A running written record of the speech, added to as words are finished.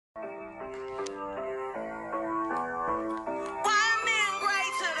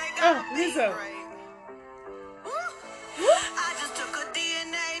Lizzo. I just took a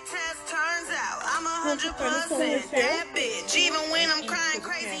DNA test. Turns out I'm 100% that bitch. Even when I'm crying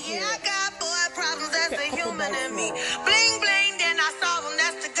crazy, yeah, I got boy problems. That's the human in me. Bling bling, then I solve them.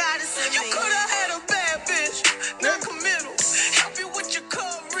 That's the goddess in me. You could have had a bad bitch, not committal. Help you with your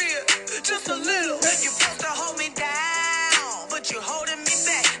career, just a little. You're supposed to hold me down, but you're holding me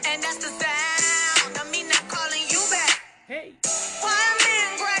back, and that's the sound of me not calling you back. Hey. Why men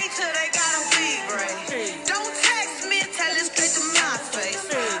great till they gotta be great? Don't text me, tell it straight to my face.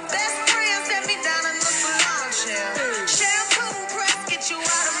 Best friend set me down in the salon chair. Shampoo press, get you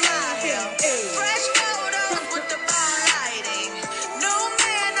out of my hair. Fresh photos with the bomb lighting. New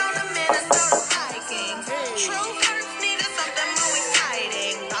man on the Minnesota Vikings. True hurts needed something more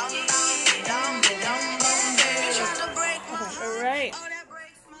exciting. Dum dum dum dum dum. You trying to break my heart? All right. Oh, that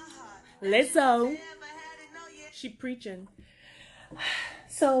breaks my heart. Lizzo. She preaching.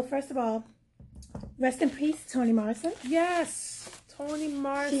 So, first of all, rest in peace, Toni Morrison. Yes. Toni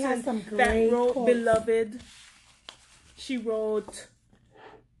Morrison. She has some that great wrote quotes. Beloved. She wrote,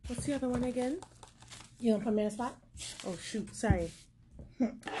 what's the other one again? You want to put me on the spot? Oh, shoot. Sorry.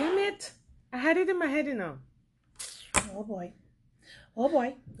 Damn it. I had it in my head, you know. Oh, boy. Oh,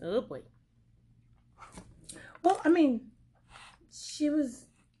 boy. Oh, boy. Well, I mean,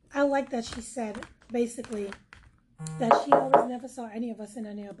 I like that she said, basically, that she always never saw any of us in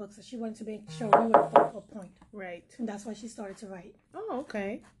any of her books, so she wanted to make sure we were the focal point. Right. And that's why she started to write. Oh,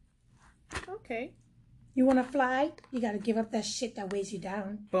 okay. Okay. You want to fly? You got to give up that shit that weighs you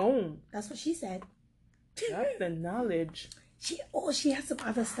down. Boom. That's what she said. That's the knowledge. She has some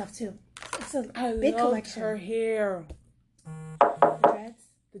other stuff, too. It's a I big love collection. her hair. The dreads.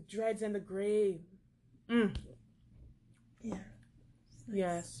 The dreads and the gray. Mm. Yeah.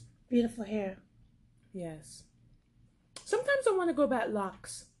 Yes. Beautiful hair. Yes. Sometimes I want to go back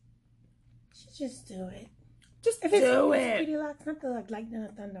locks. Just do it. Just If it's do pretty it. locks, not the lightning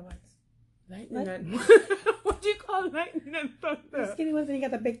and thunder ones. Lightning and... What do you call lightning and The thunder? skinny ones, then you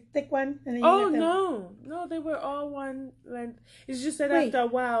got the big, thick one. And then you Oh, got the... no. No, they were all one length. It's just that Wait. after a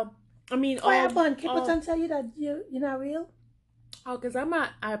while... I mean, Why Bun? all... Kipperton tell you that you're not real? Oh, because I'm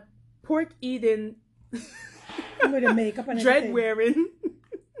a pork eating, With the makeup and dread everything. wearing,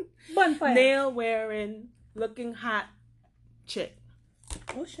 Bonfire. nail wearing, looking hot chick.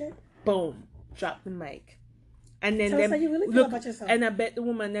 Oh, shit. Boom. Drop the mic. And then Tell us them how you really feel look, about yourself. and I bet the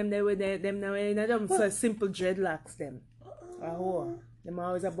woman them now in them so simple dreadlocks them. Oh, them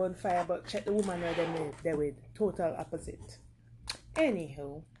always a bonfire, but check the woman now them they with total opposite.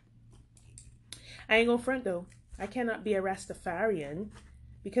 Anywho, I ain't gonna front though. I cannot be a Rastafarian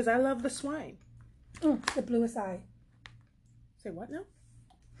because I love the swine. The bluest eye. Say what now?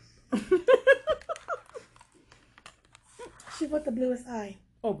 She put the bluest eye.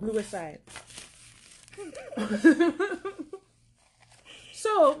 Oh, bluest eye.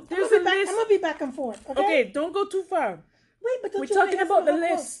 So there's a I'm list. gonna be back and forth. Okay. Okay, don't go too far. Wait, but don't We're you wanna talking hear about the some of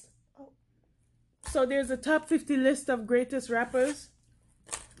her list. quotes? So there's a top 50 list of greatest rappers.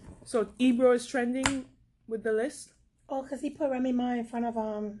 So Ebro is trending with the list. Oh, because he put Remy Ma in front of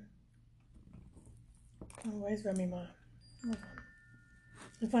Oh, where's Remy Ma? Hold on.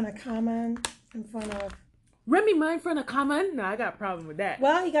 In front of Common. In front of. Remy Ma in front of Common? No, I got a problem with that.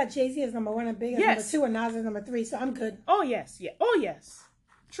 Well, he got Jay-Z as number 1 and Big as Yes. number 2 and Nas as number 3, so I'm good. Oh yes, yeah. Oh yes.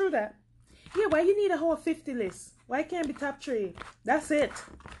 True that. Yeah, why you need a whole 50 list? Why can't it be top 3? That's it.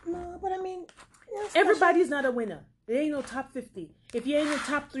 No, but I mean, Everybody's not a winner. There ain't no top 50. If you ain't in the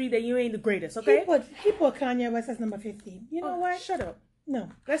top 3, then you ain't the greatest, okay? He put Kanye West as number 50. You know what? Shut up. No.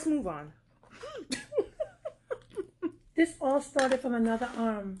 Let's move on. This all started from another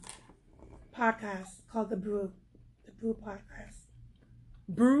podcast called The Brew. The Brew Podcast.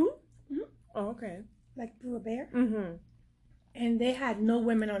 Brew? Mhm. Oh, okay. Like Brew a Bear. Mm-hmm. And they had no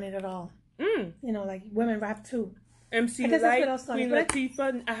women on it at all. Mm. You know, like women rap too. MC I guess that's Light, what else started, Queen but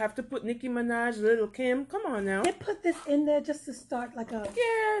Latifah, I have to put Nicki Minaj, Little Kim. Come on now. They put this in there just to start like a...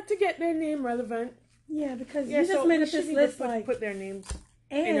 Yeah, to get their name relevant. Yeah, because Yeah, you just so made we up this shouldn't list even like... put their names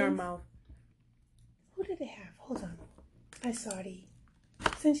and in our mouth. who did they have? Hold on. I saw it.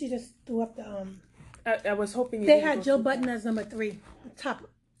 Since you just threw up the... I was hoping you They didn't had go Joe too Budden far. as number 3. Top.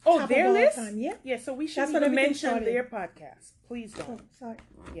 Oh, top their of all list? time. Yeah. Yeah, so we That's shouldn't when even everything mention started. their podcast. Please Oh, don't. sorry.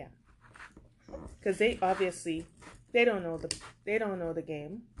 Yeah. Because they obviously, they don't know the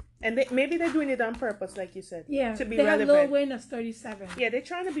game. And maybe they're doing it on purpose, like you said. Yeah. To be they had Lil relevant. Wayne as 37. Yeah, they're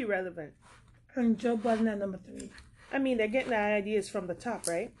trying to be relevant. And Joe Budden at number 3. I mean, they're getting the ideas from the top,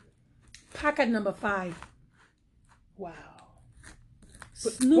 right? Pac at number 5. Wow.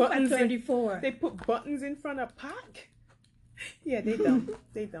 Snoop at buttons in- 34. They put buttons in front of Pac? Yeah, they dumb.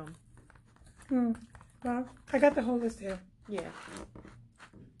 They dumb. Well, I got the whole list here. Yeah.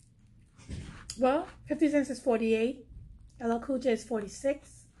 Well, 50 Cent is 48. LL Cool J is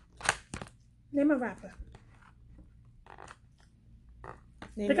 46. Name a rapper.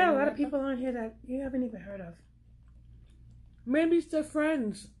 They got a lot of people on here that you haven't even heard of. Maybe it's their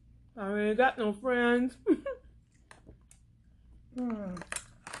friends. I ain't got no friends.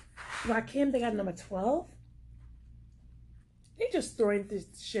 Rakim, they got number 12. They just throwing this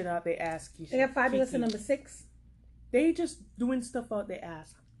shit out their ass. They got Fabulous at number 6. They just doing stuff out their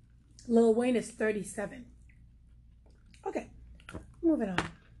ass. Lil Wayne is 37. Okay, moving on.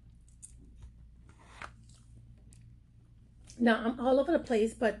 Now, I'm all over the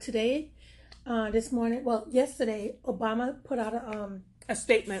place, but today, this morning, well, yesterday, Obama put out a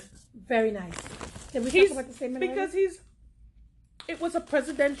statement. Very nice. Did we talk about the statement because already? it was a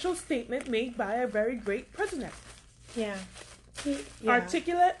presidential statement made by a very great president. Yeah.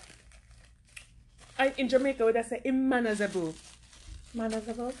 Articulate. In Jamaica, would I say immanazable?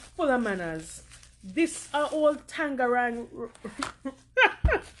 Manazable? Full of manners. This are all Tangerang.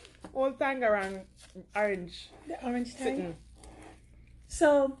 All Tangerang orange. The orange tang.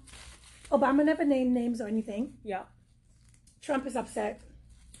 So, Obama never named names or anything. Yeah. Trump is upset.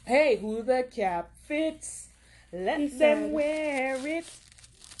 Hey, who the cap fits? Let them wear it.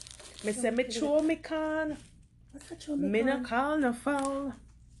 Me say me show me can. What's that show me? Me no call no foul.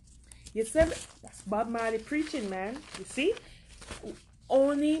 You said that's Bob Marley preaching, man. You see?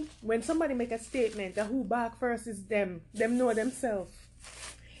 Only when somebody make a statement, the who back first is them. Them know themselves.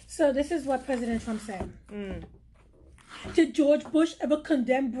 So this is what President Trump said. Did George Bush ever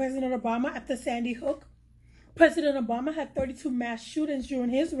condemn President Obama after Sandy Hook? President Obama had 32 mass shootings during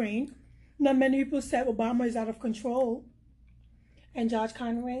his reign. Now many people said Obama is out of control. And George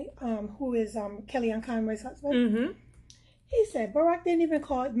Conway, who is Kellyanne Conway's husband, he said, Barack didn't even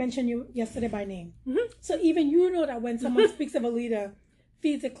mention you yesterday by name. So even you know that when someone speaks of a leader,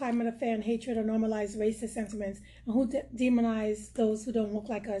 feeds a climate of fear and hatred or normalize racist sentiments, and who demonize those who don't look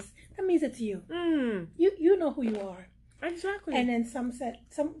like us, that means it to you. You know who you are. Exactly. And then some said,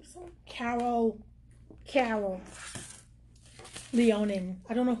 some Carol Leonin,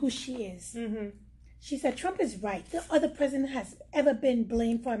 I don't know who she is. She said, Trump is right. The other president has ever been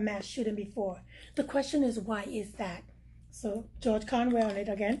blamed for a mass shooting before. The question is, why is that? So George Conway on it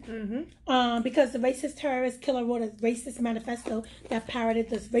again. Because the racist terrorist killer wrote a racist manifesto that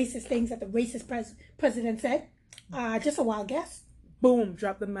parroted those racist things that the racist president said. Just a wild guess. Boom,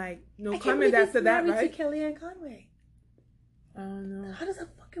 drop the mic. No comment after that, right? To Kellyanne Conway. Oh no. How does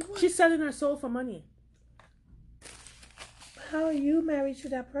that fucking work? She's selling her soul for money. How are you married to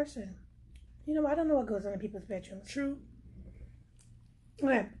that person? You know, I don't know what goes on in people's bedrooms. True.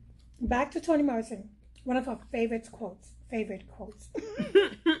 Okay, back to Toni Morrison. One of her favorite quotes. I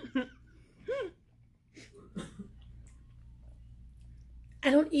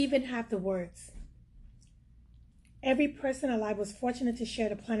don't even have the words. Every person alive was fortunate to share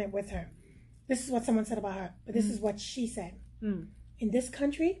the planet with her. This is what someone said about her, but this is what she said. In this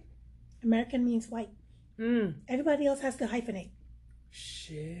country, American means white. Everybody else has to hyphenate.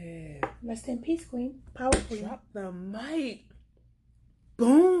 Shit. Rest in peace, Queen. Power Queen. Drop the mic.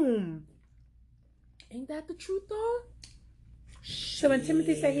 Boom. Ain't that the truth, though? So when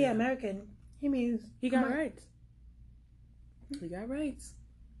Timothy said he American, he means he got rights. He got rights.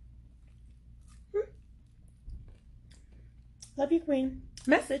 Love you, Queen.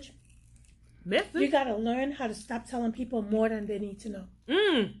 Message. Message? You gotta learn how to stop telling people more than they need to know.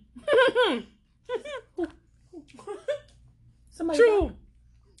 True.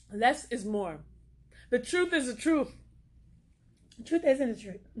 Less is more. The truth is the truth. The truth isn't the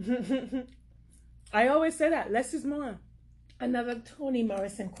truth. I always say that. Less is more. Another Toni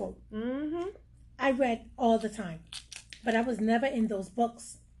Morrison quote. I read all the time, but I was never in those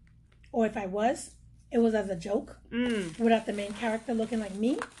books. Or if I was, it was as a joke, without the main character looking like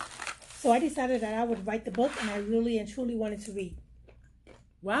me. So I decided that I would write the book, and I really and truly wanted to read.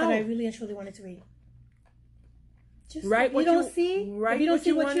 Wow. That I really and truly wanted to read. Just write what you don't see. Write if you don't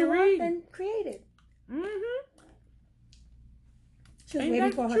see what you read. want, then create it. She was Ain't waiting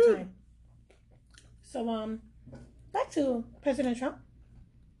that for her true? time. So back to President Trump,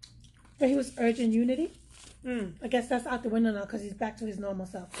 where he was urging unity. I guess that's out the window now because he's back to his normal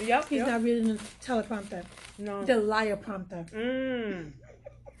self. Yep. He's not reading the teleprompter. No. The liar prompter.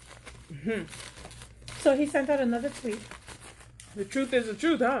 So he sent out another tweet. The truth is the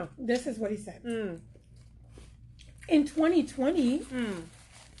truth, huh? This is what he said. In 2020,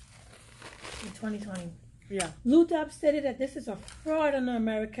 Yeah. Lou Dobbs stated that this is a fraud on the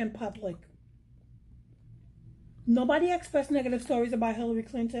American public. Nobody expressed negative stories about Hillary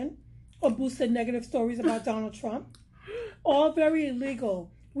Clinton or boosted negative stories about Donald Trump. All very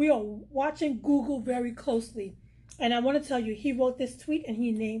illegal. We are watching Google very closely. And I want to tell you, he wrote this tweet and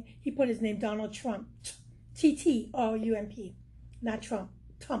he put his name Donald Trump. TTRUMP. Not Trump.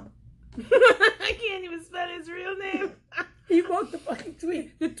 Trump. I can't even spell his real name. He wrote the fucking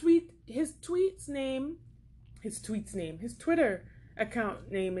tweet. His Twitter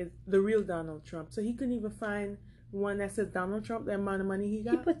account name is the real Donald Trump. So he couldn't even find one that says Donald Trump, the amount of money he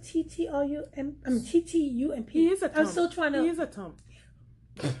got. He put TTUMP. He is a Trump. I'm still trying to. He is a Trump.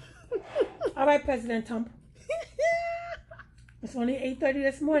 All right, President Trump. It's only 8:30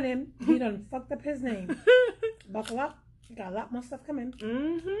 this morning. He done fucked up his name. Buckle up. You got a lot more stuff coming.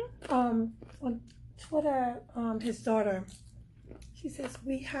 Mm-hmm. On Twitter, his daughter, she says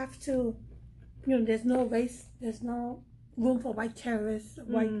we have to, there's no race, there's no room for white terrorists,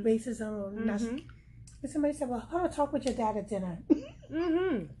 white racism, or nothing. And somebody said, well, how do I talk with your dad at dinner?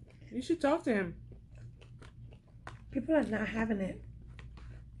 Mm-hmm. You should talk to him. People are not having it.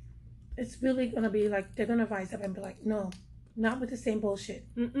 It's really gonna be like they're gonna rise up and be like, no, not with the same bullshit.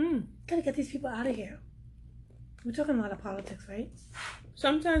 Gotta get these people out of here. We're talking a lot of politics, right?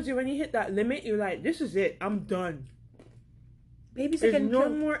 Sometimes when you hit that limit, you're like, this is it. I'm done. Babies are There's getting no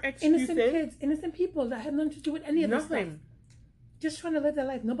killed. more excuses. Innocent kids, innocent people that have nothing to do with any of this stuff. Nothing. Just trying to live their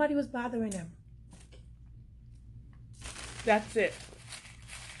life. Nobody was bothering them. That's it.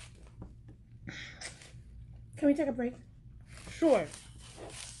 Can we take a break? Sure.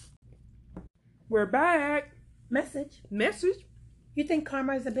 We're back. Message. You think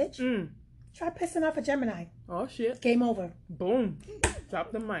karma is a bitch? Try pissing off a Gemini. Oh, shit. Game over. Boom.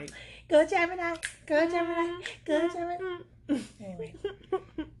 Drop the mic. Go Gemini. Go Gemini. Go Gemini. Anyway.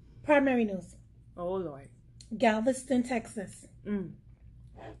 Primary news. Oh, Lord. Galveston, Texas.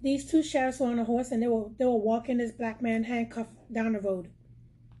 These two sheriffs were on a horse and they were walking this black man handcuffed down the road.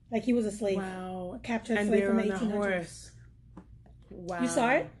 Like he was a slave. Wow. A captured And slave they're from the on a 1800s. horse. Wow. You saw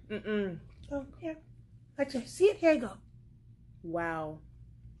it? Mm-mm. Oh, yeah. Actually, see it? Here you go. Wow.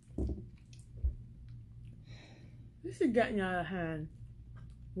 This is getting out of hand.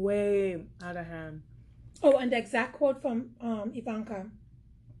 Way out of hand. Oh, and the exact quote from Ivanka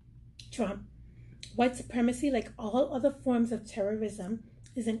Trump. White supremacy, like all other forms of terrorism,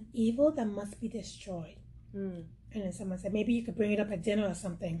 is an evil that must be destroyed. And then someone said, maybe you could bring it up at dinner or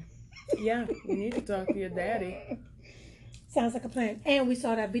something. Yeah, you need to talk to your daddy. Sounds like a plan. And we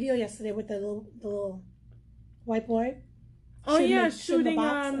saw that video yesterday with the little white boy. Oh, yeah, shooting the shooting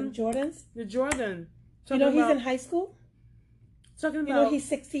box and Jordans. the Jordan. You know he's in high school? Talking about... You know he's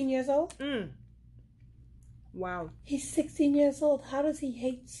 16 years old? Wow. He's 16 years old. How does he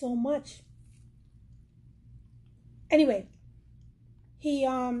hate so much? Anyway, he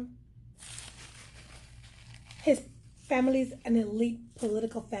his family's an elite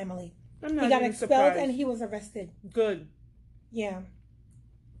political family. I'm not He got even expelled surprised. and he was arrested. Good. Yeah.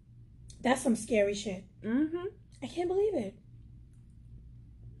 That's some scary shit. I can't believe it.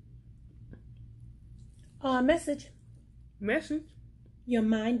 Message. Your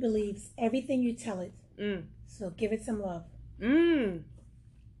mind believes everything you tell it. So give it some love. You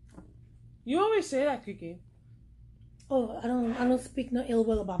always say that, Kiki. Oh, I don't speak no ill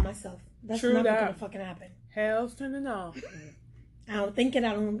will about myself. That's True never that. gonna fucking happen. Hell's turning off. I don't think it.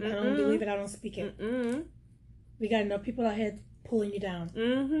 I don't believe it. I don't speak it. We got enough people out here pulling you down.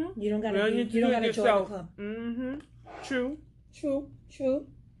 You don't gotta. You don't gotta join the club. True.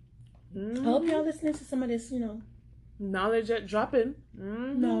 I hope y'all listening to some of this. Knowledge at dropping.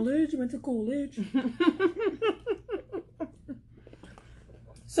 Knowledge. Went to college.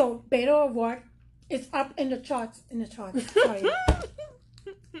 So Beto O'Rourke is up in the charts. Sorry.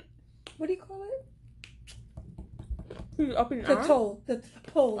 What do you call it? Who's up in The arms? poll. The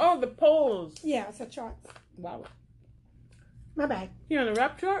poll. Oh, the polls. Yeah, it's a chart. Wow. My bad. He on the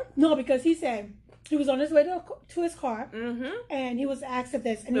rap chart? No, because he said he was on his way to his car, and he was asked if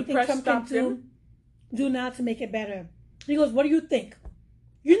there's anything press Trump can stopped him? do now to make it better. He goes, "What do you think?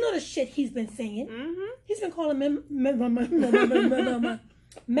 You know the shit he's been saying. He's been calling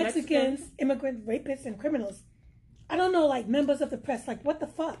Mexicans, immigrants, rapists, and criminals. I don't know, like members of the press. Like, what the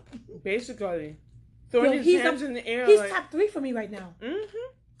fuck? Basically. Throwing his hands in the air. He's like, top 3 for me right now.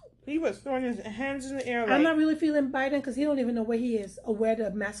 He was throwing his hands in the air. I'm not really feeling Biden because he don't even know where he is or where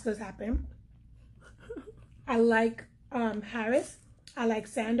the massacres happen. I like Harris. I like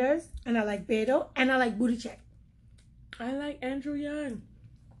Sanders. And I like Beto. And I like Buttigieg. I like Andrew Yang.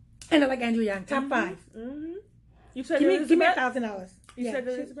 And I like Andrew Yang. Top 5. You said Give me Elizabeth? $1,000. You said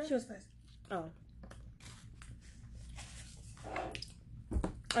Elizabeth? She was first. Oh.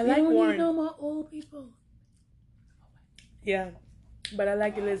 I like We don't Warren. need no more old people. Yeah. But I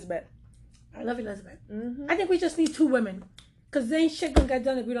like Elizabeth. I love Elizabeth. Mm-hmm. I think we just need 2 women. Because there ain't shit gonna get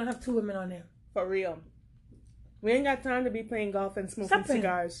done if we don't have 2 women on there. For real. We ain't got time to be playing golf and smoking Stop playing.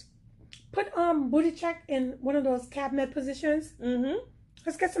 cigars. Put Buttigieg in one of those cabinet positions. Mm-hmm.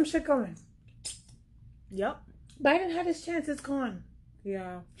 Let's get some shit going. Yep. Biden had his chance. It's gone.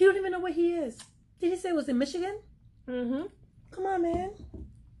 Yeah. He don't even know where he is. Did he say it was in Michigan? Mm-hmm. Come on, man.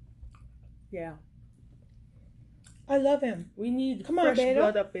 Yeah. I love him. We need Come on, fresh Beto.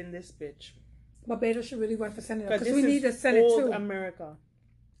 blood up in this bitch. Barbados should really run for senator Because because this we need the is Senate old too. America.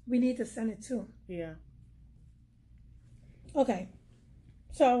 We need the Senate too. Yeah. Okay.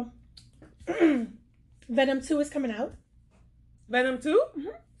 So, Venom 2 is coming out. Venom 2? Mhm.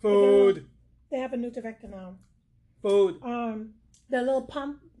 Food. They have a new director now. Food. The little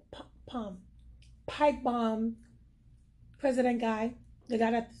pipe bomb president guy, the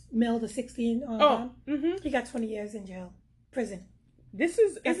guy that mailed the 16 bomb, Mm-hmm. he got 20 years in jail, prison. This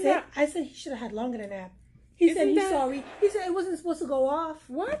is, I isn't said, that, I said he should have had longer than that. He said Isn't he's that- sorry. He said it wasn't supposed to go off.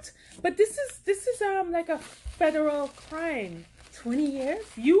 what? But this is like a federal crime. 20 years?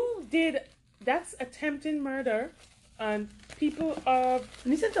 You did, that's attempted murder on people of,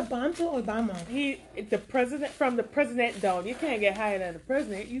 And he sent a bomb to Obama. the president, from the president down. You can't get higher than the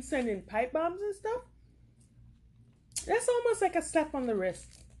president. You sending pipe bombs and stuff? That's almost like a slap on the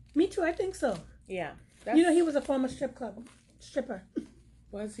wrist. Me too, I think so. Yeah. You know, he was a former stripper.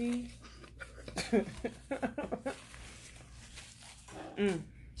 Was he?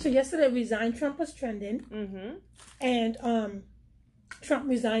 So yesterday, Resign Trump was trending. Mm-hmm. And Trump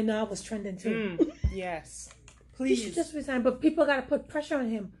Resign Now was trending too. Yes. He should Please. just resign, but people got to put pressure on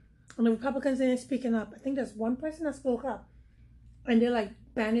him. And the Republicans ain't speaking up. I think there's one person that spoke up. And they like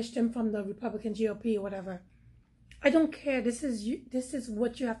banished him from the Republican GOP or whatever. I don't care. This is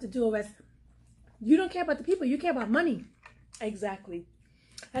what you have to do. As you don't care about the people. You care about money. Exactly.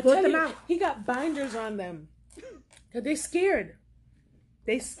 I Vote tell them you, out. he got binders on them. Cause they scared.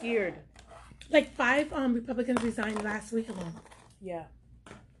 They scared. Like 5 Republicans resigned last week alone. Yeah.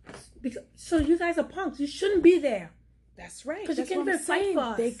 So you guys are punks. You shouldn't be there. That's right. 'Cause you That's can't what I'm even fight saying. for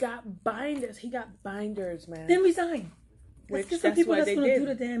us. They got binders. He got binders, man. Then resign. Let's Which get some that's people why that's they going to did. do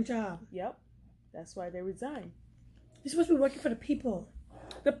the damn job. Yep. That's why they resigned. You're supposed to be working for the people.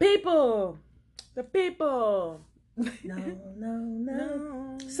 The people. The people. No, no,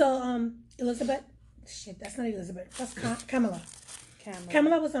 no. No. So, Elizabeth, shit, that's not Elizabeth. That's Kamala.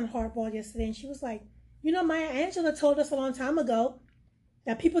 Kamala was on Hardball yesterday, and she was like, you know, Maya Angelou told us a long time ago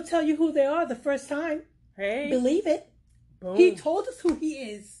that people tell you who they are the first time. Hey. Believe it. Boom. He told us who he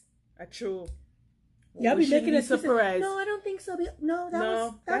is. True. Y'all We be shouldn't making be excuses. surprised. No, I don't think so. No, that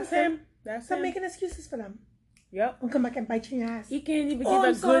was that's him. him. That's Stop him. making excuses for them. Yep. I'll come back and bite you in your ass. He can't even Oh, give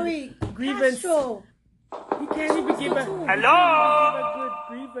I'm a sorry. good grievance. Castro. He can't even give a good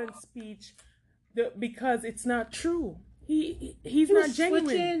grievance speech because it's not true. He's He not was genuine.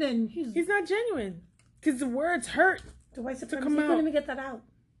 switching and He's not genuine because the words hurt. the white supremacy. come He couldn't out. even get that out.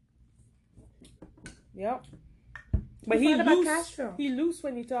 Yep. But He he thought about loose. Castro. He loose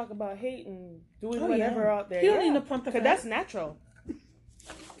when you talk about hate and doing Oh, whatever yeah. out there. He don't need no pump to because fight. that's natural.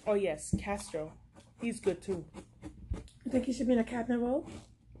 Oh yes, Castro. He's good too. You think he should be in a cabinet role?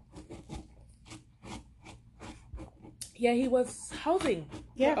 Yeah, he was housing.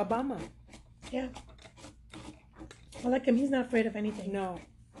 Yeah. For Obama. Yeah. I like him. He's not afraid of anything. No.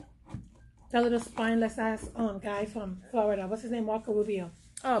 That little spineless ass guy from Florida. What's his name? Marco Rubio.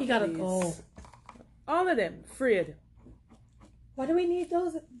 Oh, He gotta please. go. All of them, Fred. Why do we need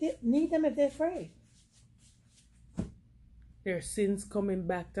those? Need them if they're afraid? Their sins coming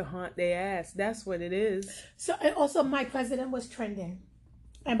back to haunt their ass. That's what it is. So, and also, my president was trending,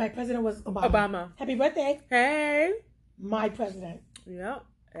 and my president was Obama. Obama. Happy birthday, Hey. my president. Yep.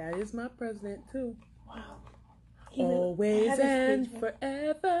 That is my president too. Wow. Always had a and speech,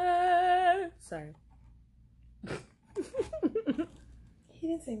 forever. Sorry. He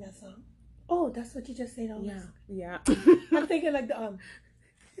didn't sing that song. Oh, that's what you just said. Yeah. Yeah. I'm thinking like the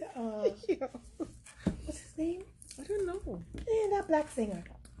Yeah. what's his name? I don't know. That black singer.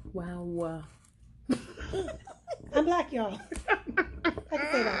 Wow. I'm black, y'all. I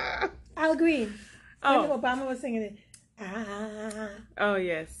can say that. Al Green. Oh. When Obama was singing it. Ah. Oh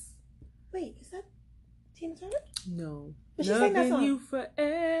yes. Wait, is that Tina Turner? No. But she sang that Loving song. you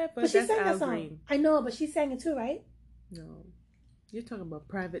forever. But she That's sang Al that song. Green. I know, but she sang it too, right? No. You're talking about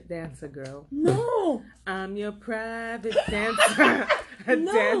Private Dancer, girl. No. I'm your private dancer. A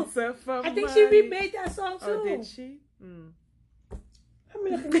No. dancer for I think she money. remade that song too. Oh, did she? Mm. I'm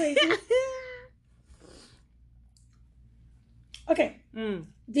looking crazy. Okay. Mm.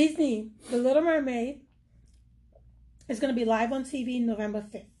 Disney, The Little Mermaid is going to be live on TV November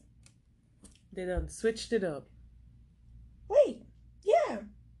 5th. They done switched it up. Wait, yeah.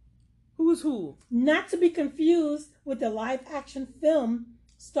 Who's who? Not to be confused with the live action film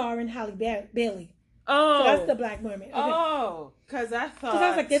starring Halle Bailey. Oh, So that's the Black Mermaid. Okay. Oh, because I thought. Because I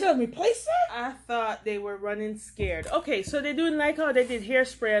was like, they don't replace her? I thought they were running scared. Okay, so they're doing like how they did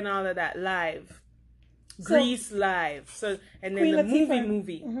Hairspray and all of that live. Grease live. So and then Queen the Latifah.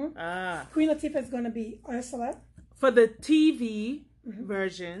 movie. Mhm. Ah. Queen Latifah is going to be Ursula. For the TV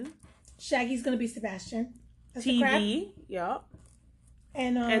version. Shaggy's going to be Sebastian. That's the crab. TV. Yeah.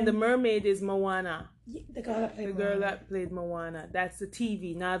 And the mermaid is Moana. the girl that played The Moana. girl that played Moana. That's the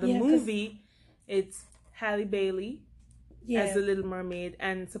TV. Now the Yeah, 'cause- movie, it's Halle Bailey Yeah. as the Little Mermaid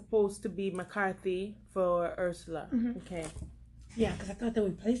and supposed to be McCarthy for Ursula. Okay. Yeah, because I thought they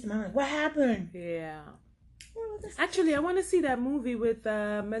replaced him. I'm like, what happened? Yeah. Well, that's- Actually, I want to see that movie with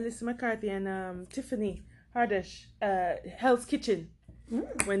Melissa McCarthy and Tiffany Haddish, Hell's Kitchen.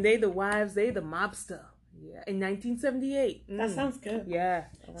 When they the wives, they the mobster. Yeah, in 1978. That sounds good. Yeah,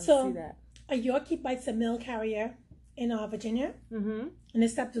 I want to So- see that. A Yorkie bites a mail carrier in Virginia, Mm-hmm. and they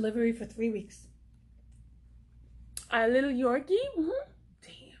stopped delivery for 3 weeks. A little Yorkie?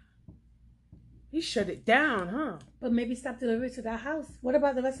 Damn. He shut it down, huh? But maybe stop delivery to that house. What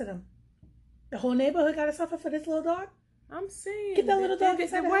about the rest of them? The whole neighborhood got to suffer for this little dog? I'm saying. Get that little dog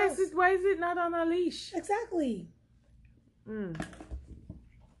inside the why house. why is it not on a leash? Exactly. Mm.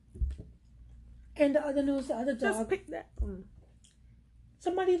 And the other news, the other Just dog. pick that.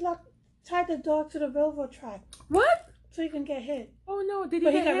 Somebody tied the dog to the railroad track What? so he can get hit. Oh no! Did he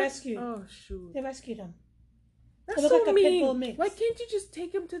But he get got hit? rescued. Oh shoot! They rescued him. That's looked so like a pit mean. bull mix. Why can't you just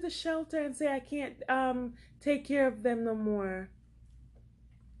take him to the shelter and say I can't take care of them no more?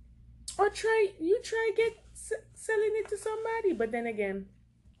 Or try selling it to somebody, but then again,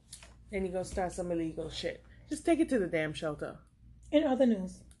 then you go start some illegal shit. Just take it to the damn shelter. In other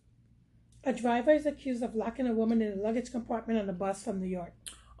news, a driver is accused of locking a woman in a luggage compartment on a bus from New York.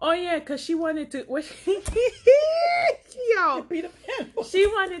 Oh yeah, cause she wanted to. Yo, Peter Pan. she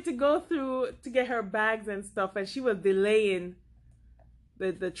wanted to go through to get her bags and stuff, and she was delaying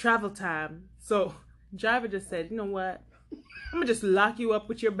the travel time. So driver just said, "You know what? I'm gonna just lock you up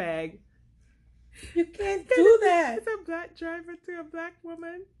with your bag." You can't do that. It's a black driver to a black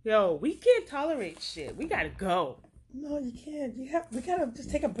woman. Yo, we can't tolerate shit. We gotta go. No, you can't. We gotta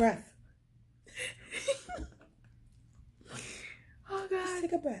just take a breath. Oh Just God.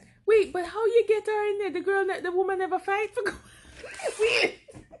 take a breath. Wait, but how you get her in there? The woman never fight for.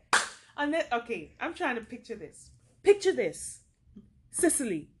 Okay, I'm trying to picture this. Picture this.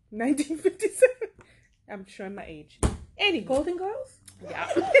 Sicily, 1957. I'm showing my age. Anyway. Golden Girls? Yeah.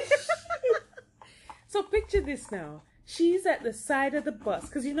 So picture this now. She's at the side of the bus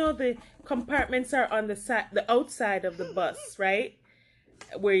because you know the compartments are on the side, the outside of the bus, right?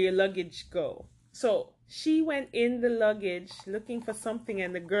 Where your luggage go. So she went in the luggage looking for something,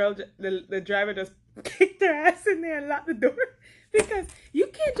 and the driver just kicked her ass in there and locked the door because you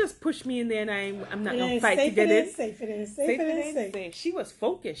can't just push me in there and I'm not gonna fight to get in. Safe it is. Safe it is. Safe. She was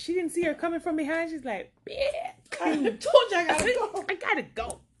focused. She didn't see her coming from behind. She's like, I told you I gotta go. I gotta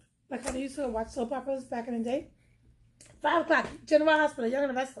go. Like when I used to watch soap operas back in the day. 5 o'clock, General Hospital, Young and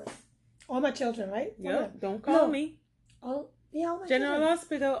the Restless. All my children, right? Yep. Don't call No. me. Oh, yeah, all my General children.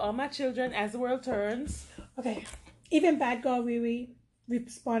 Hospital, all my children, as the world turns. Okay. Even bad girl Riri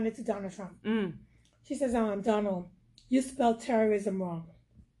responded to Donald Trump. She says, Donald, you spelled terrorism wrong.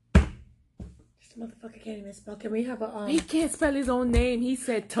 This motherfucker can't even spell. Can we have a He can't spell his own name. He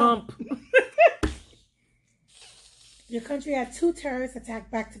said Tump. Your country had 2 terrorist attacks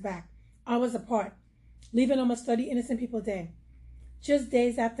back to back, hours apart, leaving almost 30 innocent people dead. Just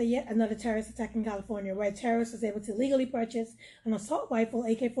days after yet another terrorist attack in California, where a terrorist was able to legally purchase an assault rifle,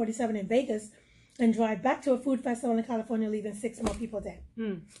 AK-47, in Vegas, and drive back to a food festival in California, leaving 6 more people dead,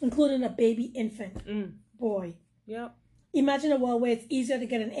 including a baby infant boy. Yep. Imagine a world where it's easier to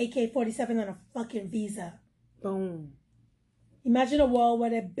get an AK-47 than a fucking visa. Boom. Imagine a world where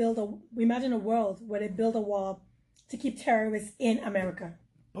they build a wall to keep terrorists in America.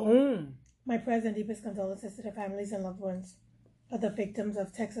 Boom. My prayers and deepest condolences to the families and loved ones of the victims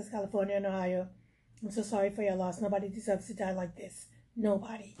of Texas, California, and Ohio. I'm so sorry for your loss. Nobody deserves to die like this.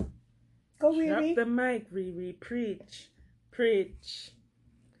 Nobody. Go, Drop Riri. the mic, Riri. Preach. Preach.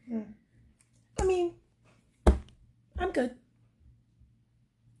 I mean, I'm good.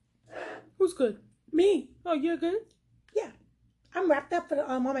 Who's good? Me. Oh, you're good? Yeah. I'm wrapped up for the,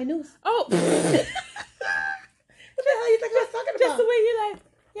 all my news. Oh. What the hell you think I was talking Just about? the way you like,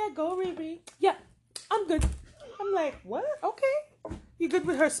 yeah, go, Riri. Yeah, I'm good. I'm like, what? Okay. You good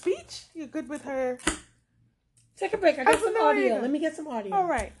with her speech? You good with her Take a break. I got That's some no audio. idea. Let me get some audio. All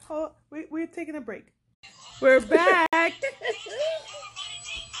right. We're taking a break. We're back.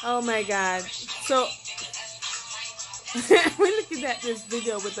 Oh my God. So we're looking at this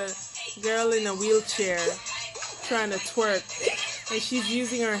video with a girl in a wheelchair trying to twerk, and she's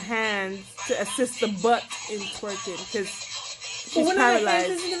using her hands to assist the butt in twerking because she's paralyzed.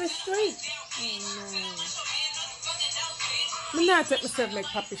 Isn't even straight. I'm not take myself like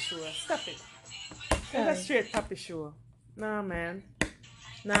Papi Show. Stop it. That's a straight Papi Show. Nah, man.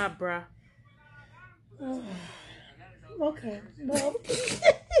 Nah, bruh. Okay. Well,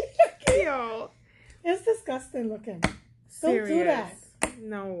 Yo. it's disgusting looking. Serious. Don't do that.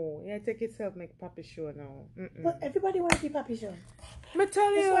 No. Yeah, take yourself like Papi Show now. But everybody wants to be Papi Show. Me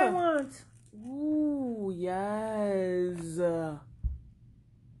tell That's you. what I want. Ooh, yes.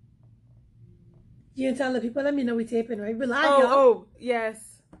 You can tell the people, let me know we taping, right? We're live, y'all. Oh,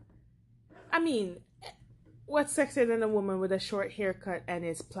 yes. I mean, what's sexier than a woman with a short haircut and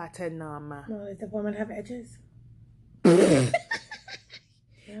is platinum? No, does the woman have edges?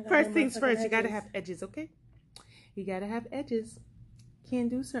 First things first, you gotta have edges, okay? You gotta have edges. Can't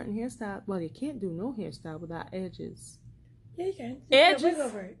do certain hairstyle. Well, you can't do no hairstyle without edges. Yeah, you can. Edges? Wig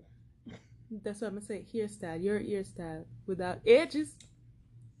over it. That's what I'm gonna say. Hairstyle, your hairstyle without edges.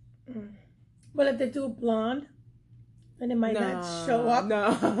 Well, if they do blonde, then it might not show up.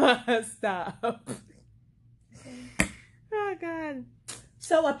 No, stop. Oh God.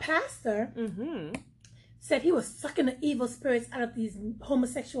 So a pastor Mm-hmm. said he was sucking the evil spirits out of these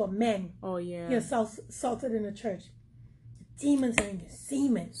homosexual men Oh yeah. he assaulted in the church. The demons are in your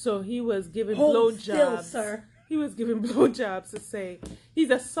semen. So he was giving Hold still, blowjobs. sir. He was giving blowjobs to say he's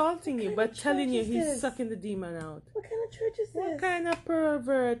assaulting you, kind but of telling you church is he's this? sucking the demon out. What kind of church is this? What kind of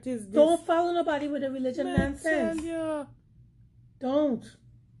pervert is this? Don't follow nobody with a religion Man, nonsense. tell ya. Don't.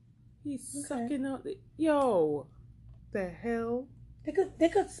 He's Okay. sucking out the... Yo. The hell? They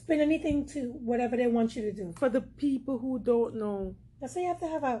could spin anything to whatever they want you to do. For the people who don't know. That's why you have to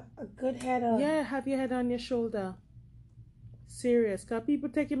have a good head of. Yeah, have your head on your shoulder. Serious. Cause people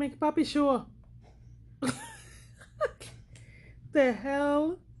take you make Papi Show. The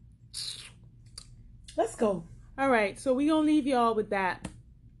hell? Let's go. All right, so we gonna leave y'all with that.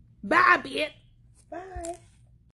 Bye, bitch. Bye.